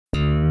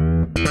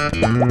Hi,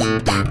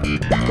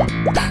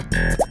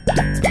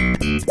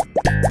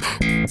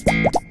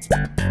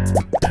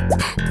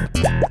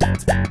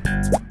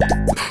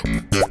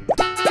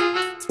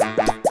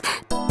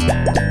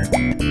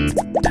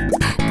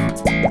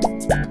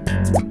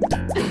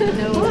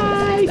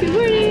 good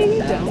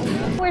morning.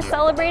 We're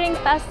celebrating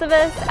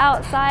Festivus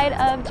outside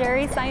of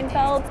Jerry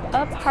Seinfeld's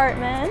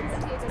apartment.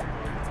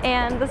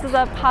 And this is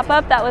a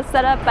pop-up that was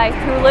set up by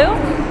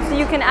Hulu. So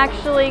you can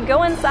actually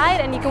go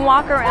inside and you can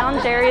walk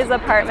around Jerry's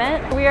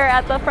apartment. We are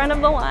at the front of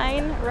the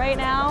line right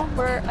now.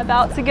 We're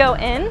about to go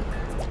in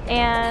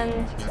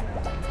and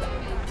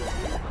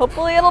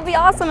hopefully it'll be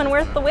awesome and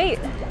worth the wait.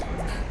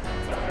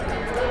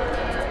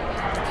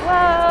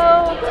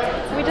 Whoa!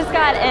 So we just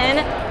got in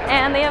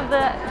and they have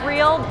the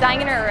real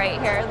diner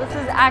right here. This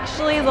is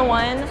actually the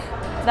one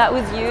that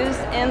was used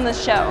in the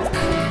show.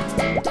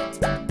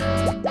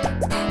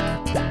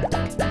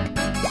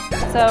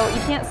 So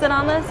you can't sit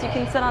on this, you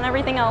can sit on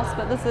everything else,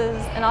 but this is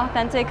an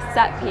authentic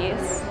set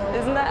piece.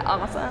 Isn't that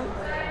awesome?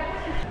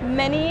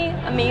 Many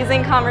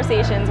amazing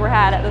conversations were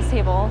had at this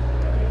table.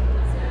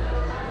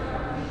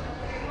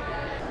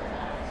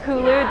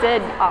 Hulu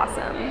did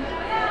awesome.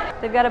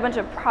 They've got a bunch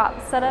of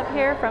props set up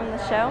here from the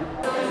show.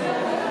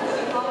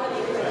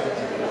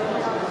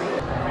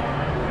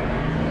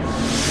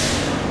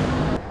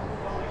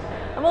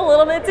 I'm a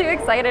little bit too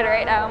excited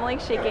right now, I'm like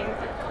shaking.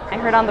 I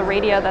heard on the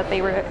radio that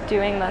they were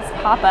doing this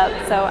pop-up,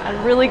 so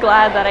I'm really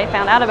glad that I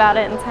found out about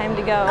it in time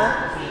to go,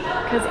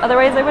 because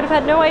otherwise I would have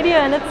had no idea,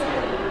 and it's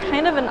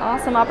kind of an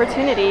awesome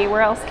opportunity. Where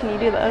else can you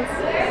do this?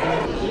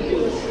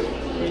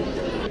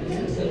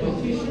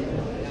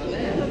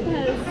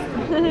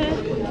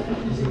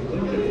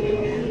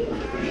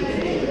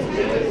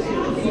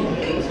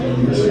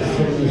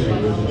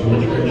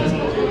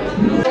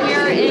 We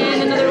are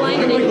in another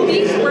line, and I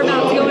think we're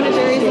about to go into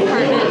Jerry's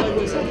apartment.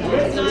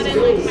 It's not in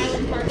like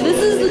Highland Park. This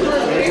is the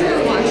grocery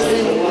we're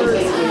watching. The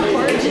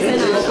porch is in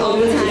us all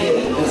the time.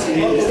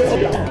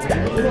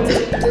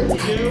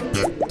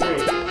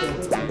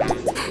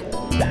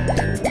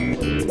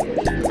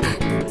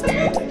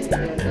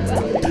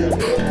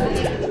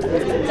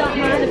 Don't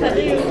mind if I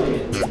do.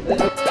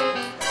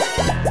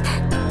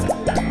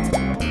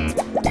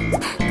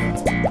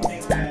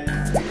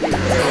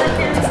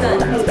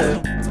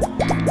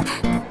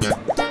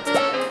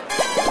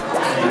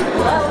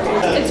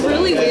 It's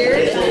really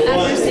weird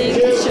after seeing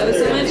this show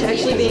so much,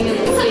 actually being in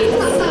the States.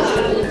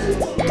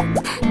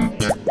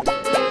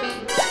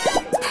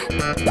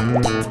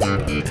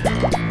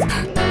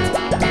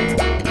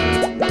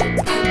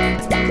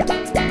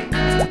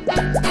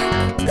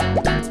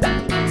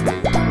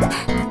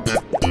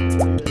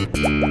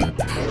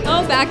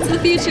 Oh, Back to the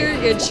Future.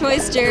 Good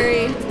choice,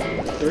 Jerry.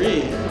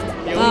 3.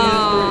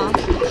 Aww.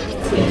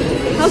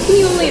 How can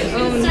you only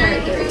own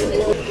part 3?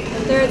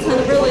 There are a ton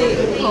of really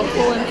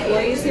helpful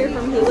employees here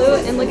from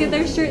Hulu, and look at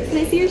their shirts. Can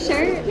I see your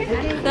shirt?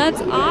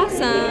 That's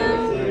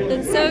awesome.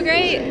 That's so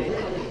great.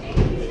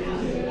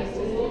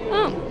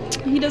 Oh,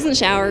 he doesn't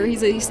shower.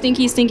 He's a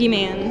stinky, stinky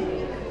man.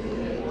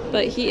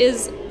 But he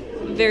is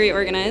very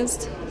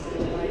organized.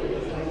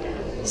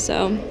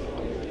 So,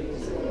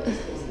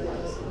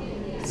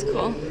 it's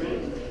cool.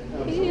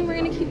 And we're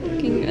gonna keep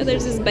looking. Oh,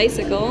 there's his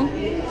bicycle.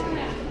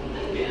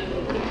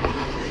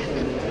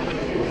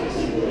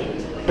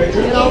 Look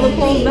at all the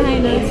poles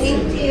behind us.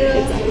 Thank you.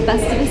 It's a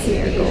Festivus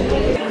miracle.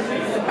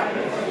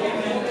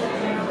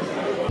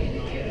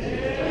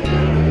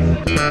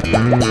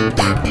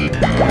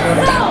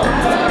 So,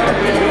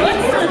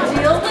 what's the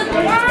deal with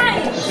the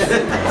lines?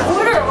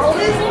 What are all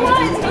these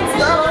lines? What's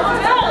the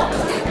hell?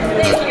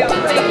 Thank you,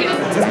 thank you.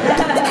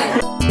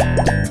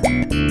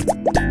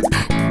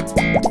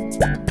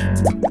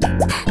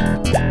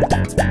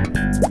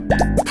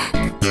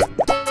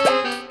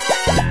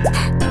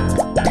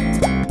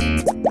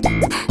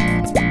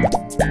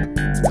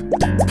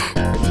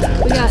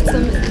 We got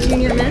some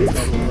junior mints,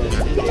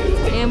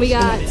 and we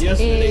got a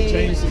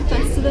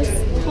Festivus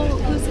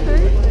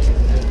postcard.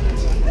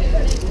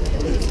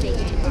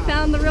 We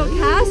found the real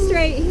cast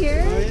right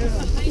here.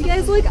 You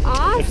guys look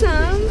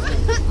awesome.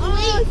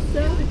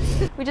 Awesome.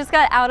 We just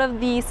got out of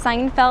the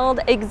Seinfeld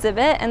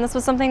exhibit, and this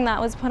was something that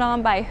was put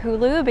on by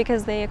Hulu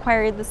because they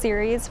acquired the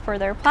series for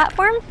their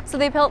platform. So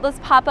they built this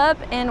pop-up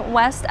in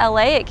West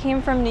LA. It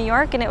came from New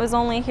York and it was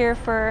only here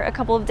for a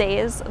couple of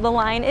days. The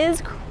line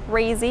is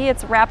crazy.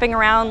 It's wrapping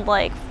around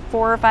like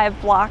 4 or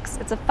 5 blocks.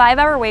 It's a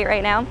 5-hour wait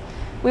right now.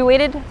 We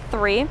waited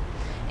 3,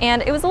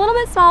 and it was a little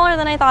bit smaller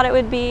than I thought it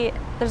would be.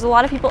 There's a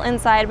lot of people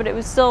inside, but it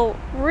was still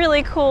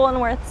really cool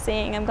and worth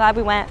seeing. I'm glad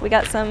we went. We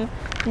got some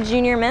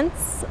junior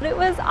mints. It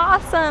was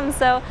awesome.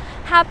 So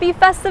happy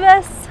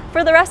Festivus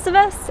for the rest of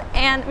us,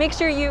 and make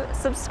sure you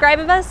subscribe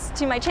of us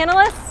to my channel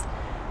list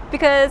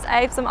because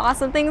I have some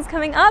awesome things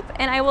coming up,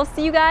 and I will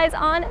see you guys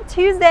on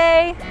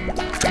Tuesday.